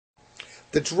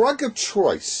The drug of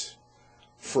choice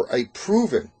for a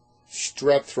proven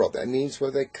strep throat, that means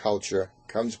where they culture,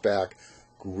 comes back,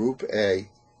 group A,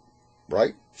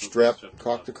 right? Strep,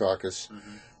 coccococcus.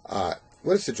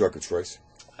 What is the drug of choice?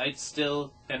 It's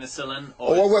still penicillin.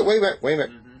 Or wait a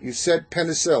minute. You said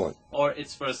penicillin. Or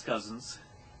its first cousins.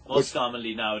 Most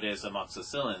commonly nowadays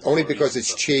amoxicillin. Only because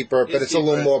it's cheaper, but it's a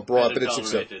little more broad, but it's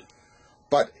accepted.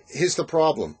 But here's the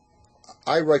problem.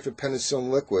 I write for penicillin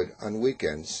liquid on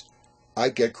weekends. I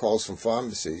get calls from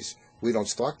pharmacies. We don't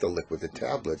stock the liquid, the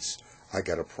tablets. I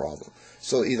got a problem.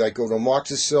 So either I go to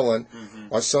amoxicillin,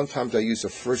 or sometimes I use a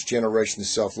first-generation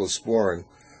cephalosporin,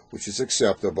 which is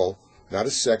acceptable, not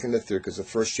a second or third, because the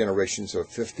first generations are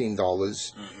 $15.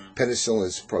 Penicillin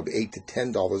is probably $8 to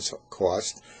 $10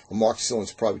 cost. Amoxicillin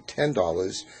is probably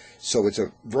 $10. So it's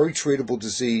a very treatable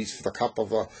disease. For a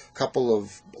couple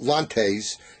of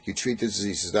lantes, you treat the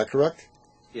disease. Is that correct?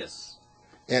 Yes.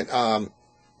 And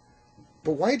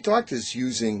but why are doctors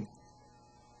using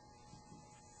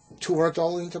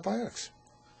 $200 antibiotics?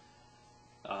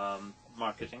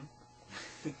 Marketing.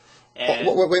 Wait.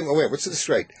 What's this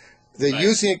straight? They're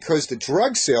using it because the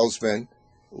drug salesman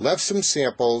left some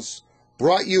samples,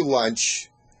 brought you lunch,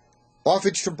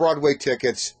 offered you some Broadway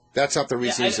tickets. That's not the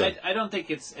reason. I don't think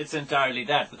it's entirely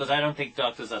that, because I don't think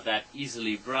doctors are that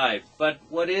easily bribed. But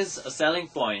what is a selling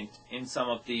point in some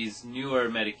of these newer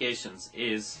medications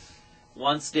is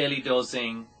once daily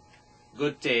dosing,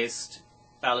 good taste,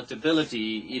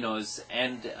 palatability,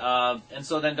 and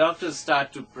so then doctors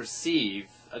start to perceive,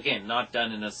 again, not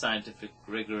done in a scientific,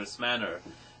 rigorous manner,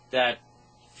 that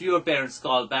fewer parents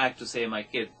call back to say, my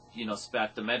kid,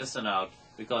 spat the medicine out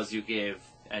because you gave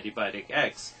antibiotic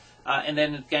X. And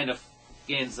then it kind of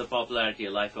gains a popularity,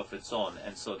 a life of its own.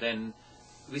 And so then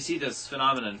we see this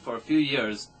phenomenon for a few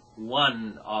years.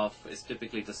 One of is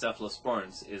typically the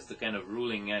cephalosporins is the kind of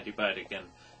ruling antibiotic, and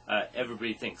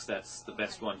everybody thinks that's the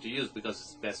best one to use because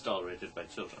it's best tolerated by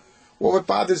children. Well, what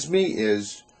bothers me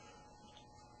is,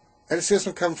 and it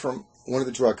doesn't come from one of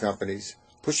the drug companies,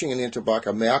 pushing an antibiotic,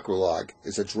 a macrolide,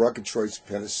 is a drug of choice of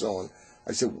penicillin.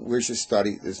 I said, where's your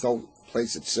study? There's no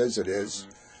place that says it is.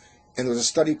 And there was a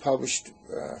study published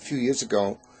a few years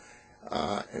ago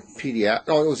in Pediatric.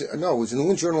 It was in the New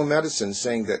England Journal of Medicine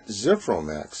saying that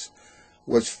Zithromax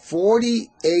was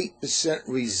 48%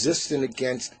 resistant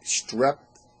against strep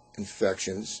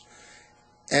infections.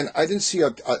 And I didn't see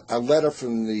a letter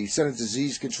from the Center for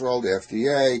Disease Control, the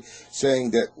FDA,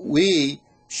 saying that we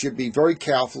should be very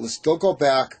careful and still go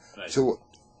back to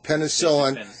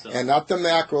penicillin and not the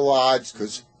macrolides,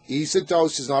 because ease of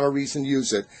dose is not a reason to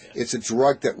use it. It's a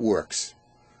drug that works.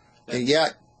 And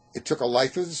yet, it took a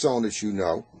life of its own, as you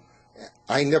know.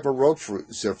 I never wrote for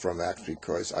Zithromax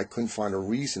because I couldn't find a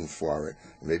reason for it.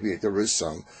 Maybe there is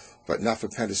some, but not for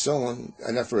penicillin,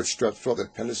 and not for a strep throat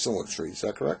that penicillin treats. Is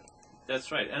that correct?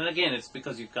 That's right. And again, it's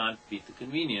because you can't beat the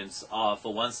convenience of a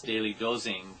once daily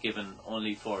dosing given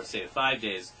only for, say, 5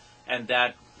 days. And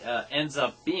that ends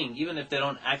up being, even if they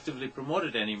don't actively promote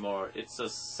it anymore, it's a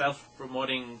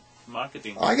self-promoting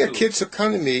marketing. I get kids who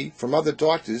come to me from other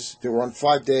doctors. They were on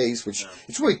 5 days, which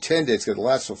it's really 10 days because it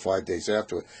lasts for 5 days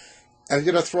afterward. And I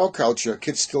did a throat culture.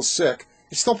 Kid's still sick.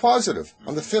 It's still positive.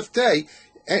 On the 5th day,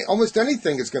 almost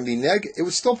anything is going to be negative. It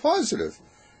was still positive.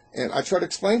 And I try to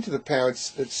explain to the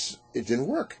parents it didn't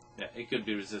work. Yeah, it could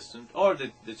be resistant, or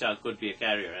the child could be a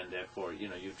carrier, and therefore, you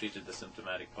treated the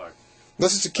symptomatic part.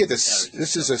 This is a kid.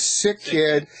 This is a sick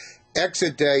kid.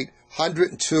 Exit date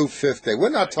 102 5th day. We're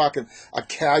not talking a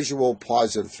casual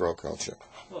positive throat culture.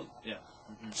 Well, yeah.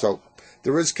 So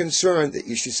there is concern that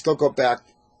you should still go back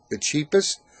the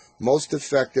cheapest, most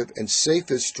effective, and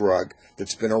safest drug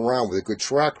that's been around with a good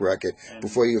track record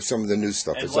before you have some of the new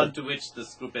stuff. And one to which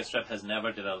this group A strep has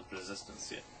never developed resistance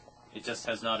yet. It just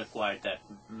has not acquired that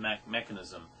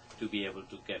mechanism to be able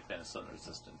to get penicillin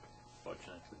resistant,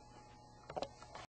 fortunately.